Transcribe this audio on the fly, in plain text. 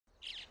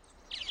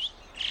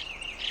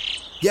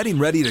Getting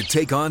ready to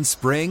take on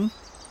spring?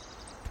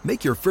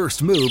 Make your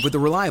first move with the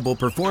reliable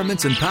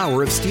performance and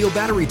power of Steel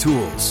battery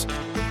tools.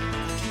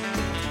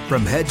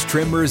 From hedge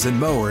trimmers and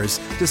mowers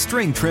to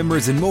string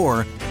trimmers and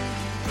more,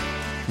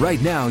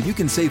 right now you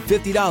can save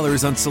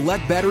 $50 on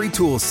select battery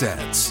tool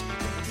sets.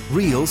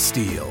 Real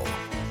Steel.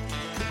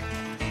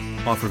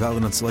 Offer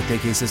valid on select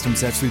AK system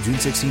sets through June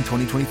 16,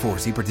 2024.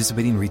 See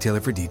participating retailer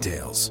for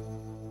details.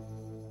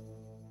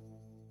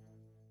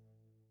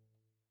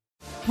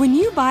 When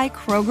you buy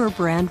Kroger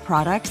brand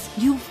products,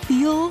 you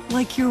feel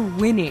like you're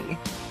winning.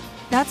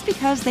 That's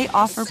because they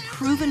offer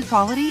proven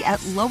quality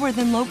at lower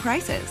than low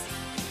prices.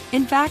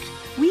 In fact,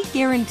 we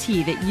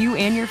guarantee that you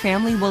and your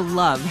family will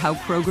love how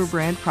Kroger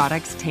brand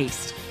products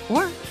taste,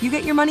 or you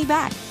get your money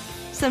back.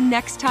 So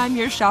next time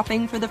you're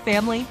shopping for the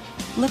family,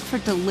 look for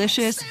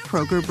delicious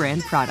Kroger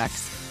brand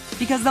products,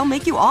 because they'll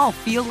make you all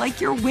feel like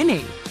you're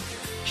winning.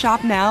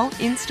 Shop now,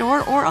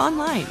 in-store, or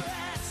online.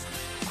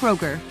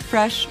 Kroger,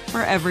 fresh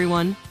for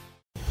everyone.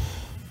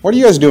 What are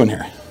you guys doing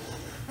here?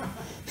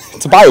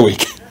 It's a bye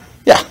week.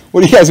 Yeah,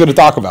 what are you guys going to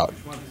talk about?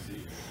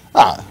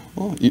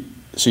 Well,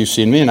 so you've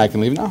seen me and I can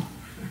leave now?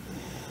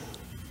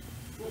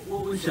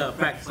 What was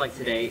practice like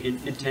today,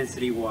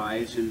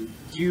 intensity-wise? And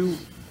do you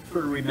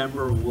sort of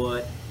remember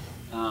what,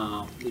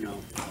 the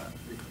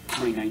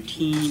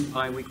 2019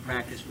 bye-week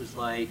practice was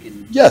like?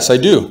 And Yes, I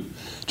do.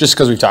 Just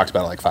because we've talked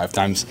about it like 5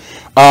 times.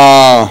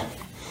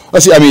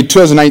 Let's see,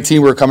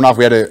 2019 we were coming off,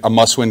 we had a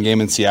must-win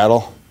game in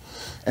Seattle.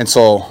 And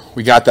so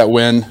we got that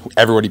win.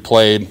 Everybody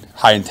played,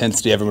 high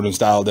intensity, everyone was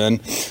dialed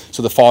in.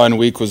 So the following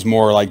week was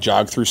more like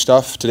jog through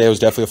stuff. Today was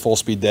definitely a full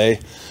speed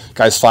day.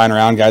 Guys flying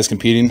around, guys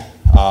competing.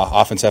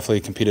 Offense definitely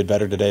competed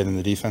better today than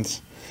the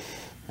defense.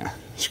 Yeah,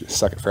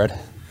 suck it, Fred.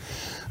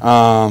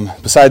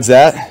 Besides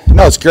that,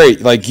 no, it's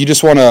great. Like, you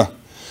just want to,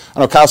 I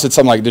know Kyle said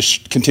something like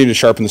just continue to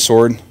sharpen the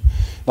sword.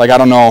 Like, I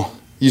don't know,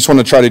 you just want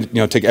to try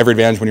to, take every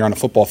advantage when you're on a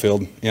football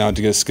field, to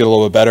get a skill a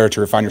little bit better,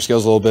 to refine your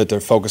skills a little bit, to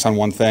focus on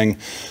one thing.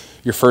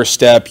 Your first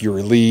step, your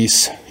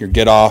release, your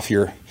get off,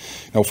 your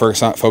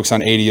focus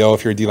on ADO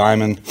if you're a D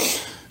lineman,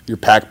 your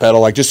pack pedal,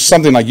 like just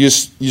something like you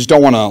just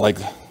don't want to like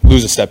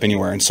lose a step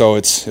anywhere. And so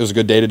it was a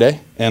good day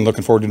today, and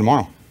looking forward to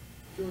tomorrow.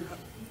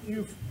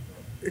 You've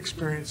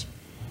experienced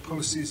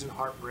postseason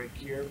heartbreak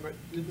here, but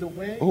did the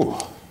way? Ooh,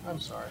 I'm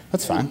sorry.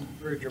 That's fine.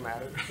 Very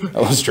dramatic. That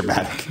was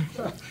dramatic.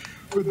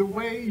 But the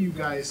way you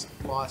guys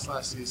lost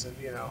last season,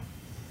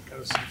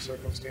 kind of some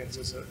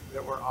circumstances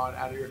that were out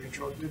of your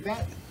control, did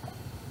that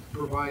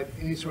provide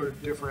any sort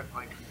of different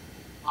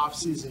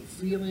off-season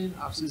feeling,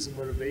 off-season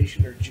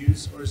motivation or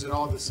juice, or is it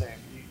all the same?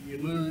 You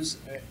lose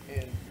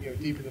and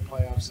deep in the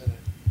playoffs and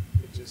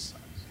it just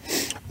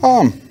sucks.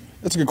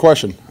 That's a good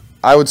question.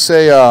 I would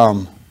say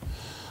it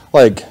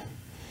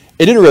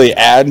didn't really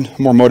add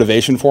more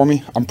motivation for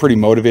me. I'm pretty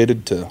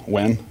motivated to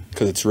win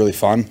because it's really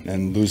fun,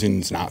 and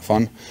losing is not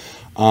fun.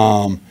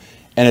 And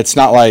it's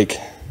not like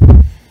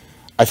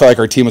I felt like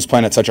our team was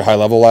playing at such a high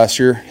level last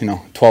year.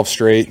 12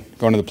 straight,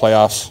 going to the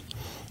playoffs.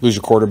 Lose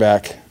your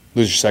quarterback,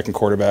 lose your second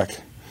quarterback,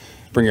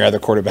 bring your other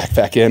quarterback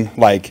back in.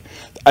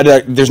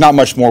 There's not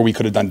much more we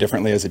could have done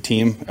differently as a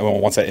team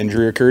once that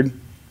injury occurred.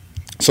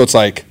 So it's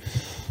like,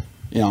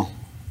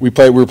 we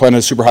were playing at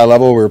a super high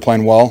level, we were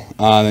playing well,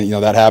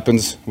 that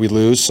happens, we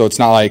lose. So it's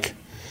not like,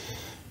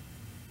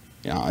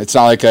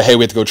 hey,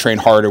 we have to go train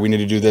harder, we need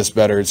to do this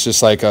better. It's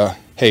just like,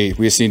 hey,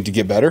 we just need to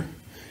get better,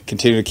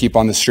 continue to keep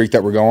on the streak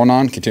that we're going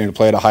on, continue to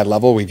play at a high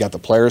level. We've got the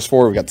players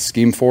for it, we've got the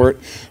scheme for it,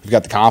 we've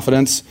got the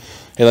confidence.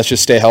 Hey, let's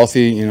just stay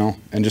healthy,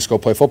 and just go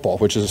play football,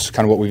 which is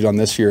kind of what we've done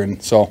this year.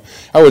 And so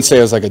I would say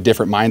it was like a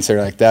different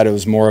mindset like that. It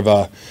was more of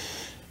a,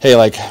 hey,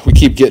 we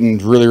keep getting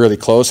really, really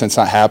close and it's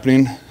not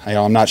happening.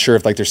 I'm not sure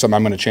if there's something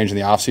I'm going to change in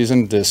the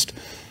offseason. Just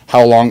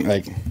how long,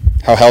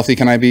 how healthy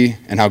can I be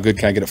and how good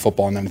can I get at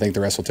football? And then I think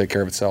the rest will take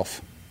care of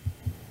itself.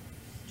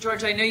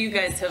 George, I know you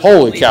guys have...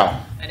 Holy cow.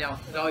 I know.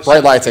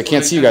 Bright lights. I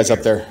can't see you guys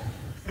up there.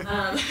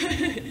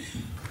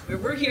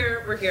 We're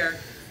here.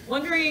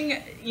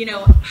 Wondering,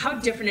 how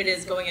different it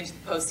is going into the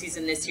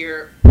postseason this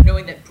year,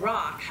 knowing that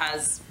Brock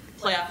has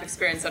playoff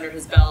experience under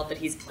his belt, that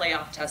he's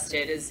playoff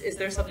tested. Is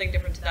there something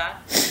different to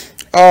that?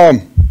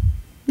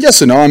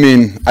 Yes and no.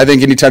 I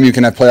think anytime you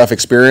can have playoff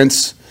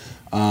experience,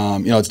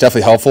 it's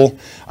definitely helpful.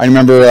 I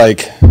remember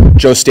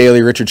Joe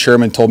Staley, Richard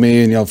Sherman told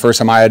me, the first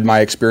time I had my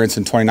experience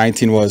in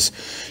 2019 was,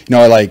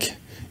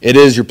 it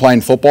is, you're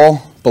playing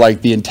football,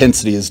 but the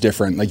intensity is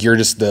different. The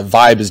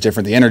vibe is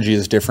different, the energy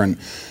is different.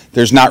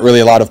 There's not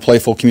really a lot of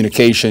playful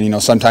communication.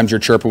 Sometimes you're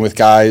chirping with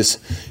guys,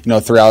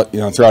 throughout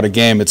a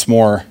game. It's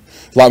a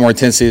lot more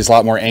intensity, there's a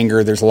lot more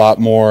anger, there's a lot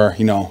more,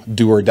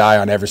 do or die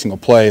on every single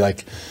play.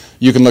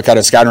 You can look at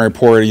a scouting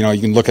report, you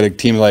can look at a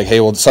team hey,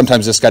 well,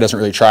 sometimes this guy doesn't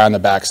really try on the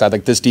backside.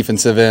 This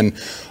defensive end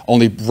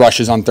only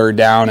rushes on third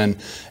down, and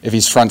if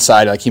he's front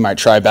side, he might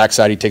try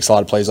backside, he takes a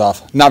lot of plays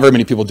off. Not very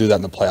many people do that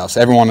in the playoffs.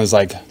 Everyone is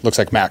looks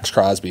like Max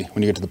Crosby.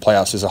 When you get to the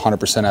playoffs, there's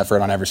 100%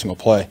 effort on every single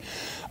play.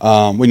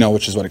 We know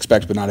which is what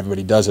expected, but not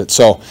everybody does it.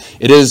 So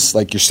it is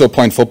you're still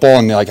playing football,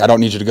 and I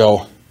don't need you to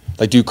go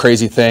like do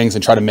crazy things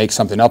and try to make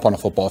something up on a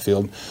football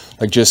field.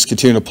 Like just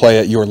continue to play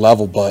at your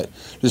level, but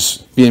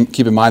just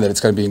keep in mind that it's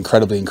going to be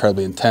incredibly,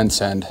 incredibly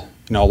intense, and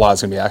a lot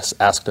is going to be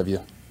asked of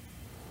you.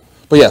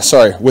 But yeah,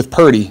 sorry, with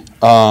Purdy,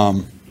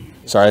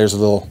 sorry, there's a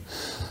little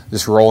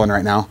just rolling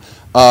right now.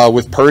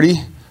 With Purdy,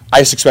 I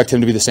just expect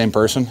him to be the same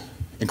person,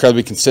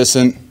 incredibly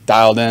consistent,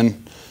 dialed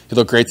in. He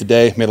looked great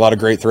today, made a lot of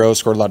great throws,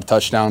 scored a lot of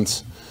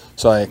touchdowns.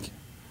 So like,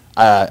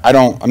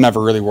 I'm never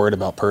really worried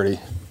about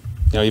Purdy.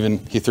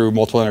 Even he threw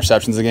multiple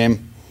interceptions a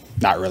game,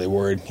 not really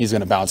worried. He's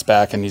going to bounce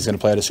back, and he's going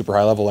to play at a super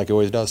high level like he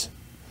always does.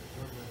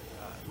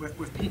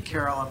 With Pete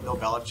Carroll and Bill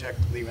Belichick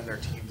leaving their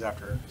teams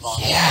after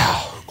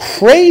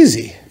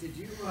crazy. Did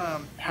you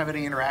have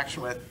any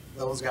interaction with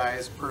those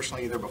guys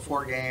personally, either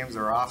before games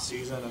or off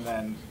season? And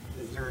then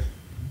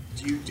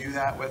do you do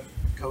that with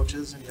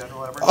coaches in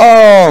general ever?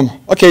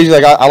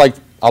 Occasionally,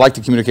 I like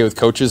to communicate with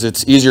coaches.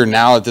 It's easier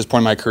now at this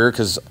point in my career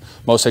because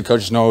most head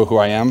coaches know who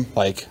I am.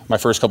 Like my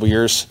first couple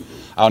years,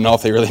 I don't know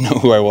if they really know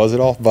who I was at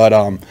all. But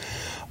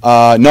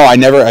no,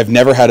 I've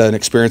never had an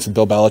experience with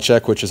Bill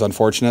Belichick, which is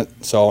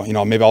unfortunate. So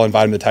maybe I'll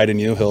invite him to Tight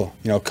End U. He'll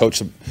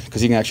coach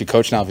because he can actually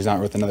coach now if he's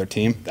not with another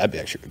team. That'd be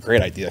actually a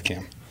great idea,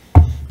 Cam.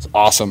 It's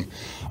awesome.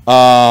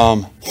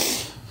 Never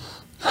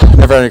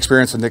had an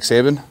experience with Nick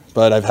Saban,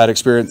 but I've had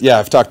experience. Yeah,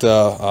 I've talked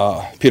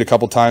to Pete a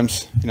couple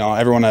times.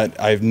 Everyone that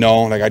I've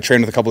known, like I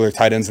trained with a couple of their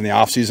tight ends in the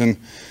off season.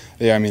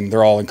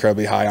 They're all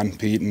incredibly high on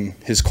Pete and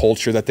his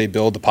culture that they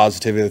build, the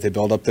positivity that they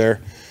build up there.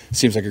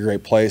 Seems like a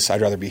great place.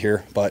 I'd rather be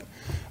here, but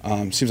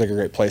seems like a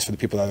great place for the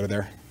people that are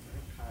there.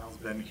 Kyle's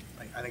been,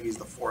 I think he's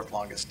the 4th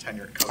longest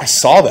tenured coach. I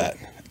saw that.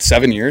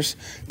 7 years?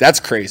 That's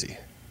crazy.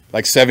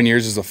 Like 7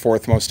 years is the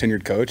 4th most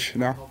tenured coach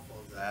now?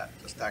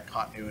 Just that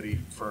continuity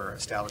for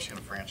establishing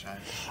a franchise?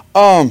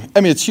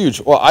 It's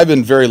huge. Well, I've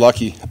been very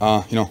lucky.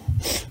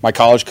 My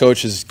college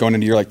coach is going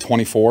into year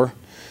 24.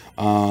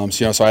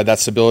 So I had that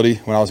stability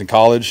when I was in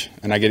college,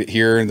 and I get it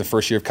here in the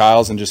first year of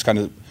Kyle's, and just kind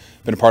of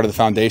been a part of the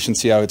foundation,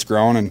 see how it's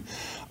grown. And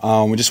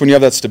when you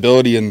have that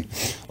stability, and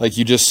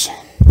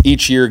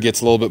each year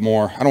gets a little bit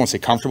more, I don't want to say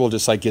comfortable,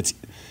 just like gets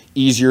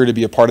easier to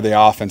be a part of the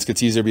offense,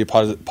 gets easier to be a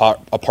part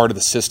of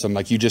the system.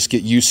 Like you just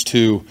get used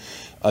to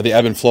the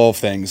ebb and flow of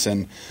things,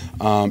 and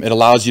it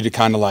allows you to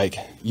kind of what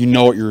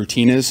your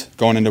routine is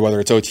going into, whether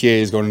it's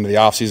OTAs, going into the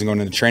off season, going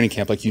into training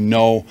camp. Like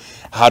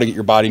how to get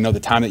your body, the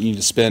time that you need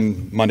to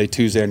spend Monday,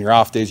 Tuesday on your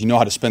off days.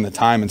 How to spend the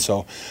time, and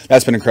so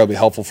that's been incredibly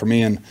helpful for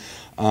me. And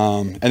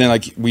then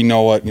we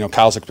know what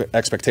Kyle's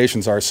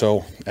expectations are.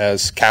 So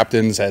as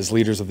captains, as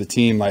leaders of the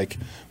team,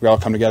 we all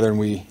come together and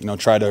we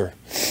try to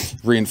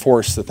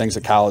reinforce the things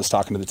that Kyle is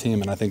talking to the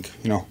team. And I think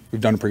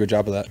we've done a pretty good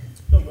job of that.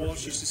 Bill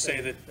Walsh used to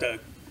say that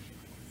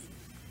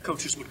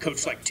coaches would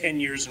coach 10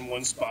 years in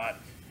one spot,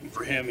 and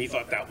for him, he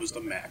thought that was the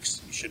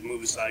max. You should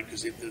move aside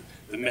because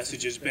the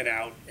message has been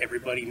out.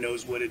 Everybody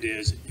knows what it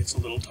is. It's a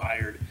little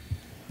tired.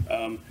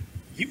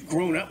 You've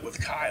grown up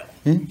with Kyle.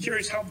 I'm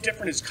curious, how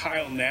different is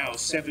Kyle now,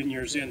 7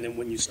 years in, than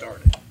when you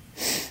started?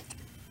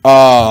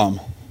 There's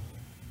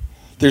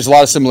a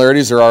lot of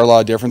similarities. There are a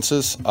lot of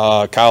differences.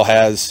 Kyle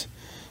has,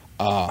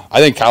 I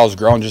think Kyle's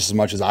grown just as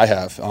much as I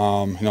have.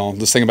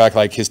 Just thinking back,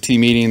 his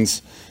team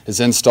meetings, his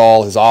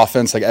install, his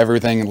offense,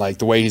 everything,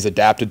 the way he's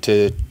adapted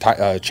to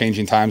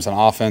changing times on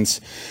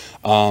offense,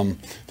 the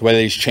way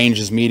that he's changed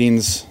his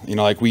meetings. He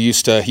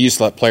used to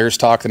let players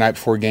talk the night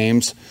before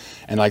games.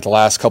 And the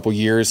last couple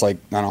years,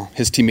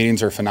 his team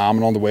meetings are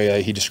phenomenal. The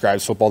way he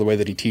describes football, the way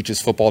that he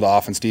teaches football to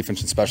offense,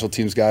 defense, and special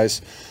teams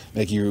guys,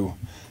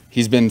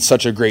 he's been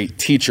such a great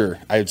teacher.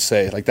 I would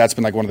say that's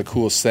been one of the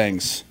coolest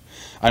things.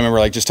 I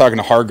remember just talking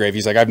to Hargrave.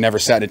 He's I've never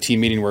sat in a team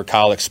meeting where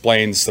Kyle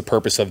explains the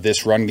purpose of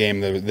this run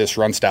game, this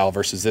run style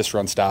versus this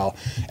run style,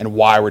 and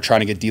why we're trying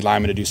to get D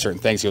linemen to do certain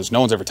things. He goes,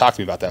 no one's ever talked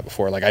to me about that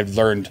before. I've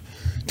learned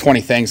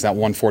 20 things in that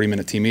one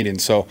 40-minute team meeting.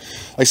 So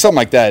something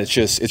like that,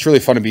 it's really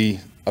fun to be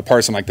a part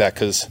of something like that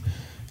because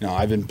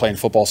I've been playing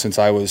football since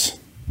I was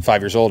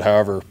 5 years old,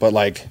 however, but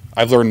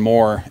I've learned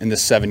more in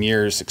this 7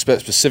 years,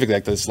 specifically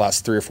this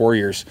last 3 or 4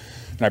 years,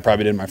 than I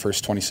probably did in my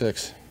first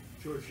 26.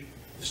 George,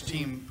 this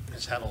team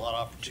has had a lot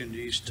of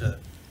opportunities to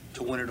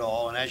win it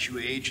all, and as you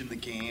age in the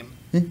game,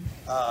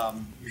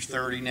 you're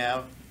 30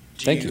 now.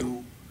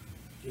 Do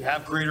you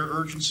have greater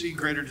urgency,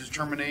 greater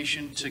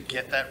determination to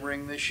get that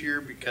ring this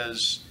year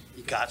because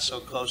you got so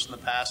close in the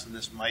past, and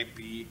this might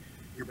be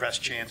your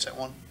best chance at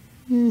one?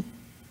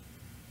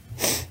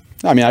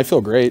 I feel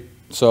great.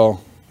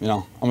 So,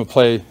 I'm going to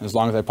play as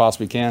long as I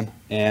possibly can.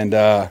 And,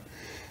 I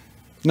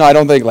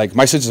don't think,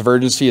 my sense of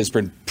urgency has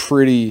been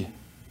pretty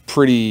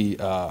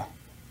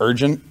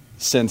urgent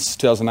since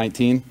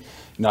 2019.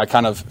 I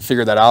kind of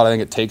figured that out. I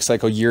think it takes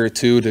a year or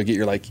two to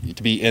get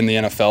to be in the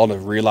NFL, to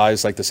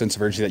realize the sense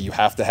of urgency that you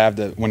have to have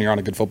when you're on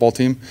a good football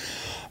team.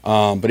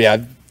 But yeah,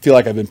 I feel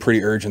like I've been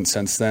pretty urgent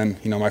since then.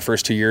 My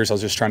first 2 years I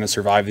was just trying to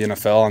survive the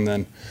NFL, and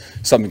then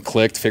something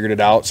clicked, figured it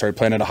out, started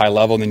playing at a high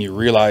level, and then you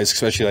realize,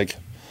 especially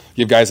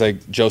you have guys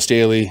like Joe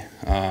Staley,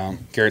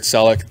 Garrett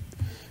Selleck,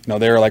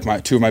 They're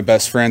like two of my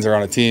best friends are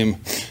on a team.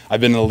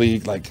 I've been in the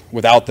league like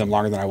without them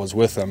longer than I was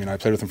with them. I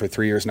played with them for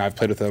 3 years, and I've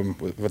played with them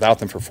without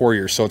them for 4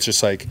 years. So it's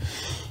just like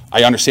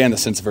I understand the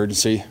sense of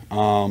urgency,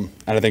 and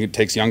I think it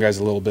takes young guys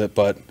a little bit,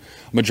 but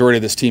majority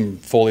of this team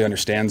fully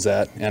understands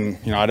that. And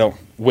I don't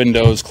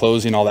windows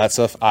closing, all that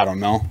stuff. I don't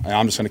know.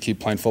 I'm just going to keep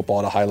playing football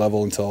at a high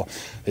level until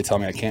they tell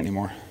me I can't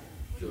anymore.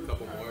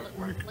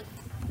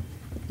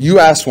 You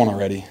asked one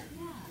already.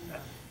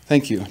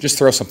 Thank you. Just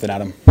throw something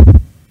at him.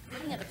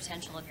 Looking at the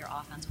potential of your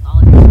offense with all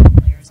of your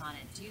players on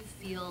it, do you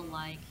feel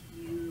like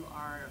you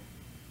are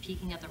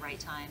peaking at the right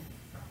time?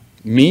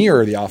 Me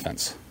or the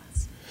offense?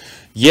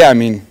 Yeah, I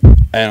know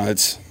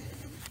it's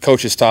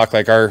coaches talk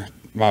like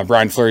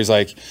Brian Fleury's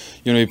like,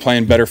 you want to be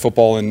playing better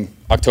football in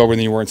October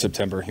than you were in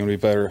September. You want to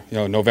be better,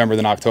 November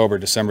than October,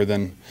 December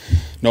than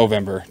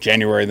November,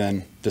 January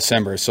than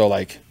December. So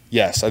like,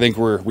 yes, I think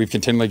we've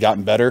continually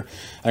gotten better.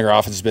 I think our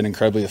offense has been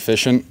incredibly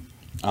efficient,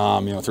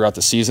 throughout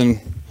the season.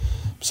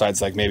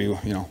 Besides like maybe,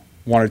 1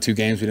 or 2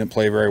 games we didn't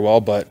play very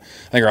well, but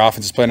I think our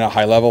offense is playing at a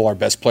high level. Our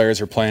best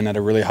players are playing at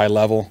a really high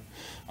level.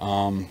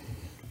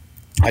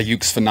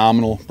 Ayuk's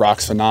phenomenal.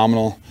 Brock's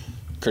phenomenal.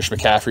 Christian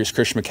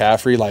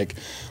McCaffrey. Like,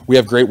 we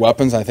have great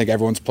weapons. I think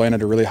everyone's playing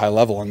at a really high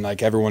level, and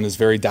like everyone is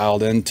very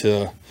dialed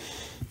into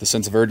the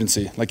sense of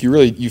urgency. Like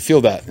you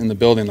feel that in the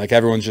building. Like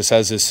everyone just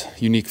has this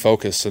unique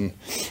focus. And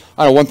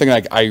I don't know, one thing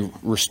like I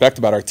respect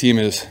about our team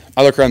is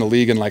I look around the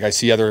league and like I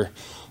see other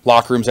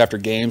locker rooms after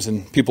games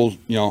and people,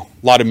 a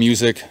lot of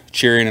music,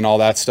 cheering and all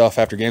that stuff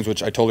after games,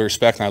 which I totally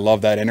respect and I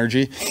love that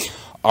energy.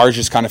 Ours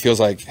just kind of feels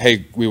like,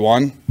 hey, we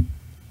won.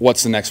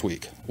 What's the next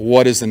week?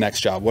 What is the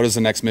next job? What is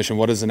the next mission?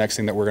 What is the next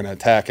thing that we're going to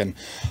attack? And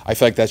I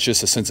feel like that's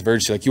just a sense of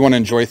urgency. Like you want to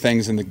enjoy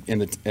things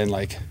in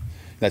like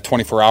that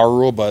 24-hour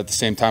rule, but at the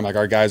same time, like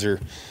our guys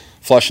are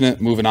flushing it,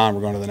 moving on.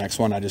 We're going to the next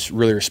one. I just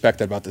really respect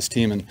that about this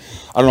team, and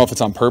I don't know if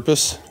it's on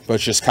purpose, but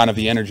it's just kind of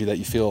the energy that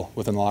you feel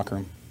within the locker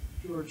room.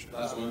 George,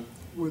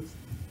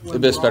 The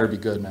best better be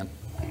good, man.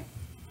 I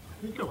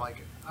think you'll like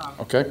it.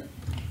 Okay.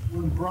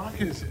 When Brock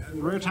the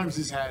rare times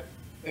he's had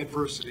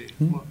adversity,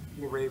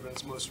 the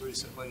Ravens most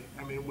recently,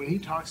 when he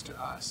talks to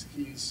us,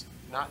 he's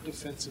not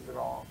defensive at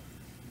all,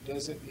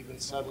 doesn't even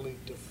subtly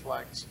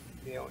deflect,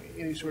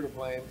 any sort of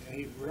blame, and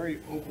he very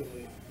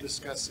openly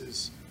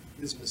discusses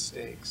his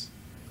mistakes.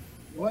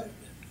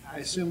 I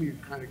assume you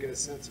kind of get a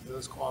sense of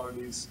those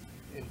qualities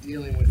in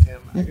dealing with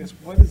him. I guess,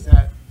 what does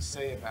that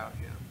say about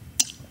him?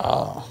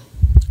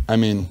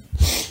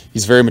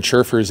 He's very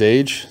mature for his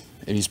age,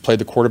 and he's played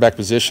the quarterback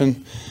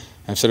position.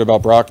 I've said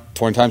about Brock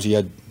 20 times. He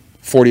had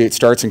 48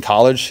 starts in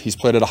college. He's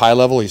played at a high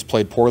level. He's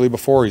played poorly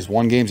before. He's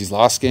won games. He's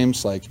lost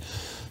games. Like,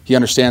 he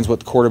understands what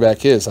the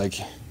quarterback is. Like,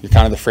 you're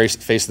kind of the face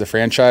of the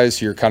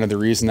franchise. You're kind of the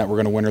reason that we're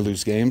going to win or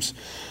lose games.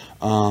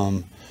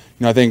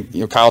 I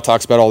think Kyle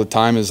talks about all the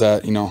time is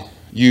that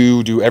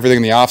you do everything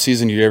in the off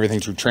season. You do everything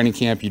through training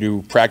camp. You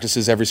do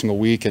practices every single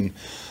week, and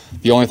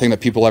the only thing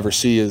that people ever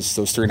see is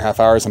those 3.5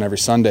 hours on every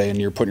Sunday, and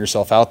you're putting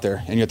yourself out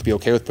there, and you have to be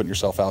okay with putting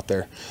yourself out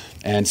there.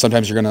 And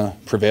sometimes you're going to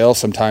prevail,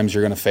 sometimes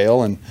you're going to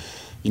fail, and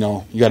you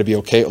got to be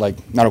okay,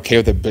 like not okay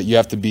with it, but you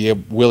have to be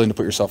willing to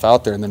put yourself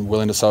out there, and then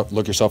willing to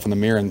look yourself in the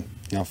mirror and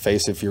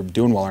face if you're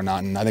doing well or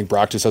not. And I think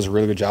Brock just does a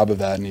really good job of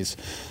that, and he's,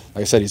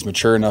 like I said, he's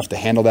mature enough to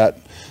handle that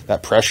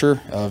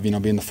pressure of being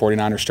the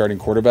 49ers starting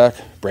quarterback,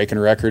 breaking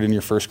a record in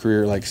your first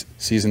career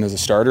season as a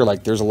starter.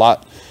 Like, there's a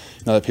lot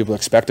that people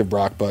expect of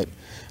Brock, but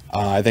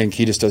I think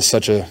he just does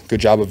such a good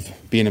job of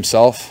being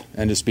himself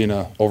and just being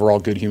an overall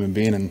good human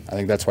being, and I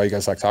think that's why you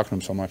guys like talking to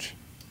him so much.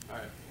 All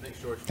right.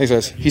 Thanks, George. Thanks,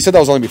 guys. He said that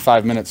was only be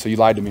 5 minutes, so you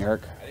lied to me,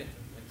 Eric. I didn't.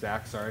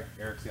 Zach, sorry.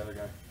 Eric's the other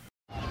guy.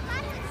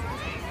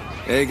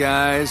 Hey,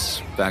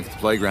 guys. Back at the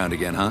playground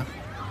again, huh?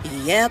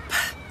 Yep.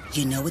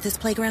 You know what this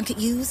playground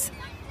could use?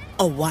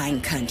 A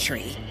wine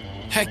country.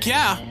 Heck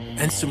yeah,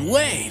 and some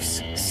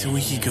waves, so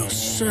we could go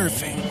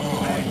surfing.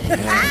 Oh, yeah.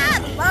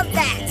 Ah, love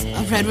that.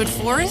 A redwood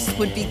forest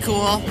would be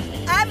cool.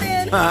 I'm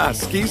in. Ah,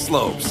 ski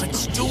slopes.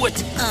 Let's do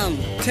it.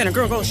 Can a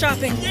girl go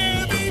shopping?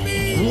 Yeah,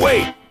 baby.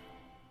 Wait.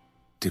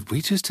 Did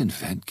we just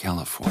invent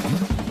California?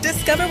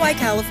 Discover why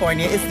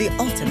California is the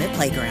ultimate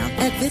playground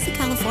at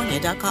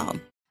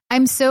visitcalifornia.com.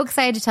 I'm so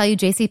excited to tell you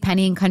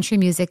JCPenney and country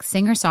music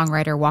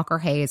singer-songwriter Walker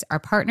Hayes are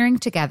partnering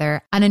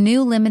together on a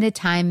new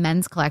limited-time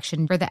men's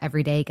collection for the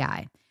everyday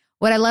guy.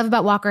 What I love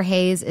about Walker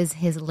Hayes is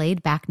his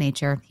laid-back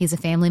nature. He's a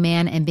family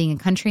man, and being a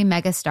country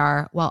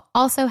megastar while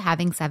also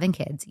having 7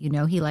 kids,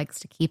 he likes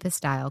to keep his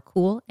style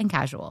cool and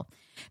casual.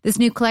 This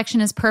new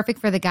collection is perfect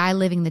for the guy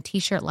living the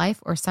t-shirt life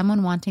or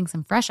someone wanting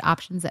some fresh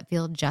options that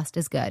feel just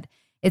as good.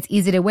 It's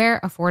easy to wear,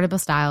 affordable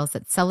styles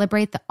that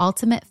celebrate the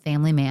ultimate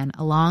family man,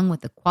 along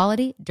with the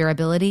quality,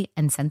 durability,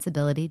 and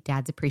sensibility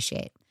dads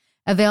appreciate.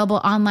 Available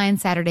online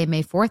Saturday,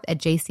 May 4th at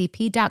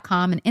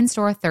jcp.com and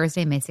in-store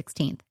Thursday, May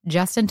 16th.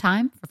 Just in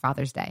time for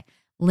Father's Day.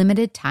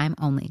 Limited time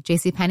only.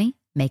 JCPenney,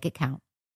 make it count.